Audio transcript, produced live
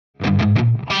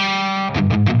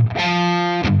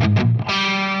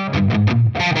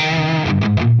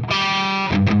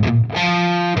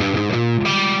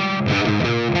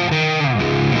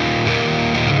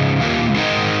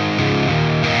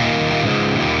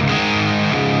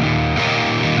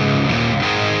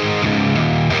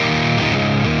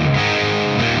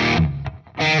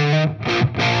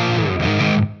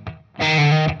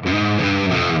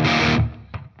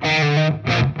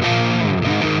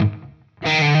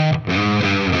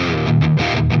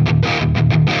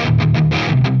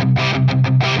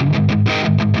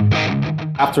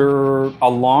After a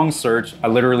long search, I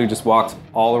literally just walked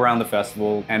all around the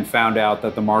festival and found out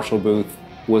that the Marshall booth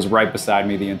was right beside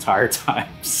me the entire time.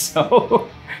 So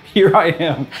here I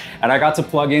am, and I got to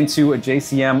plug into a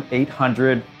JCM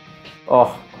 800.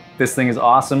 Oh, this thing is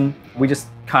awesome. We just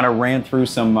kind of ran through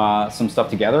some stuff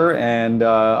together, and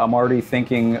I'm already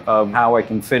thinking of how I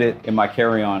can fit it in my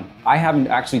carry-on. I haven't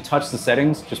actually touched the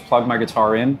settings, just plugged my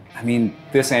guitar in. I mean,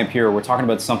 this amp here, we're talking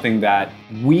about something that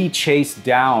we chased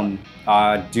down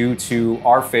due to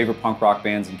our favorite punk rock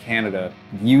bands in Canada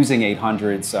using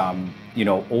 800s, you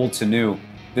know, old to new.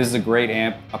 This is a great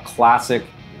amp, a classic,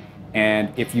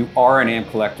 and if you are an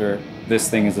amp collector, this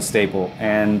thing is a staple.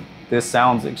 And this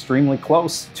sounds extremely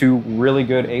close to really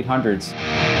good 800s.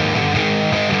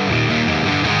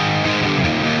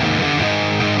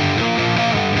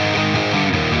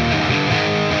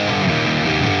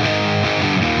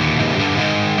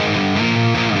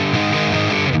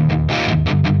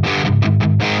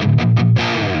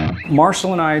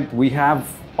 Marshall and I, we have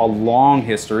a long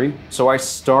history. So I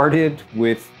started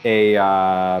with a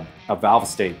valve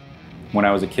state when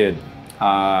I was a kid.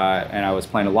 And I was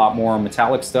playing a lot more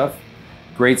metallic stuff.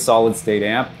 Great solid state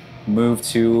amp. Moved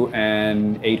to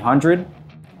an 800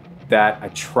 that I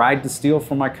tried to steal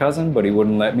from my cousin, but he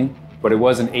wouldn't let me. But it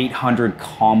was an 800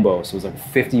 combo, so it was like a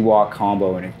 50-watt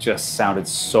combo, and it just sounded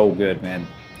so good, man.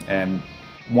 And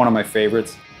one of my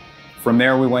favorites. From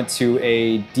there, we went to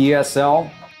a DSL.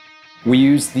 We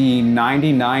used the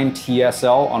 99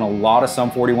 TSL on a lot of Sum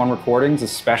 41 recordings,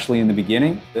 especially in the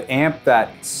beginning. The amp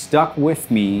that stuck with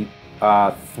me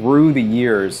through the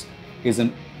years is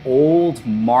an old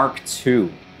Mark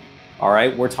II. All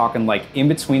right, we're talking like in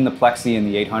between the Plexi and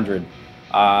the 800.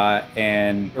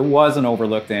 And it was an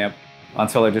overlooked amp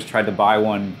until I just tried to buy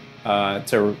one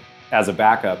as a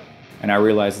backup. And I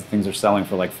realized that things are selling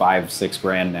for like $5-6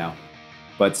 grand now.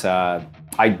 But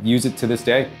I use it to this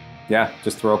day. Yeah,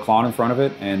 just throw a clon in front of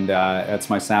it, and that's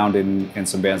my sound in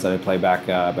some bands that I play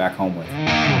back home with.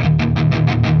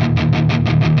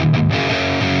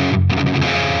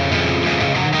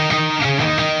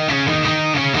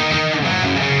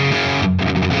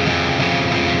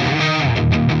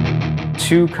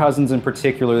 Two cousins in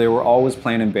particular, they were always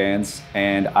playing in bands,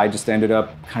 and I just ended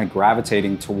up kind of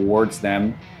gravitating towards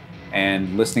them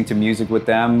and listening to music with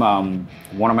them.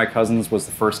 One of my cousins was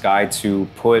the first guy to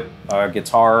put a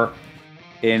guitar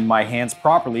in my hands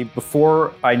properly.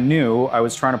 Before I knew, I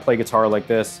was trying to play guitar like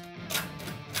this,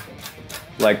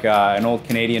 like an old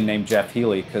Canadian named Jeff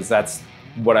Healey, because that's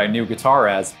what I knew guitar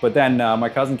as. But then my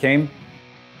cousin came,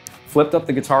 flipped up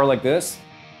the guitar like this,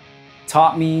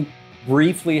 taught me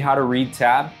briefly how to read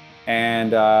tab,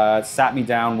 and sat me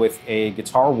down with a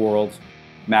Guitar World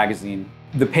magazine.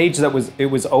 The page that it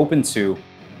was open to,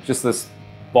 just this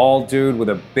bald dude with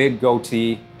a big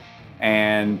goatee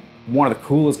and one of the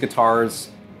coolest guitars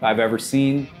I've ever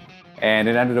seen. And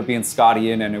it ended up being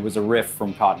Scotty In, and it was a riff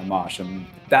from Cotton and Mosh. And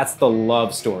that's the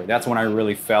love story. That's when I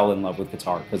really fell in love with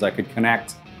guitar, because I could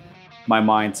connect my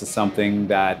mind to something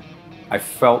that I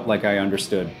felt like I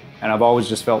understood. And I've always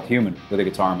just felt human with a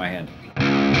guitar in my hand.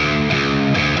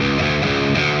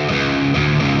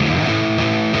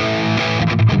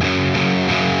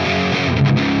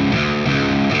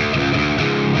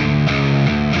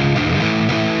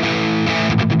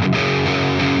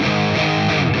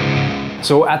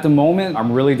 So at the moment, I'm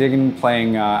really digging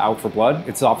playing Out for Blood.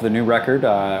 It's off the new record,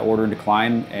 Order and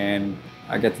Decline, and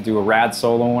I get to do a rad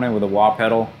solo on it with a wah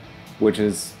pedal, which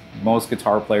is most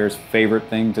guitar players' favorite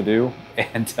thing to do.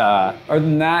 And other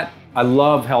than that, I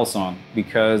love Hellsong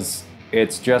because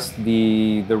it's just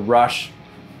the rush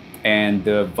and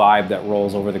the vibe that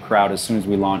rolls over the crowd as soon as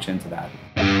we launch into that.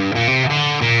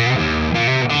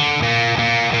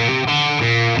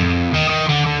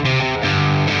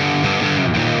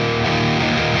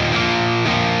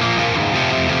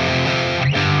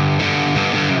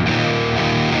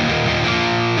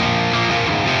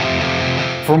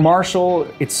 For Marshall,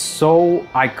 it's so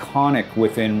iconic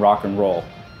within rock and roll.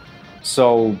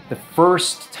 So the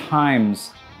first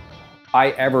times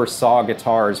I ever saw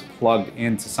guitars plugged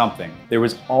into something, there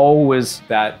was always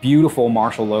that beautiful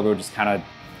Marshall logo just kind of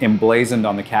emblazoned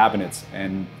on the cabinets,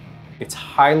 and it's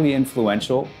highly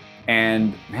influential.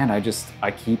 And man,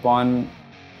 I keep on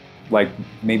like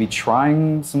maybe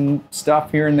trying some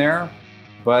stuff here and there,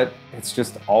 but it's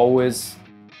just always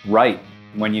right.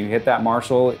 When you hit that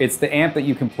Marshall, it's the amp that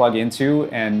you can plug into,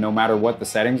 and no matter what the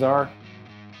settings are,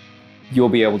 you'll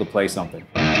be able to play something.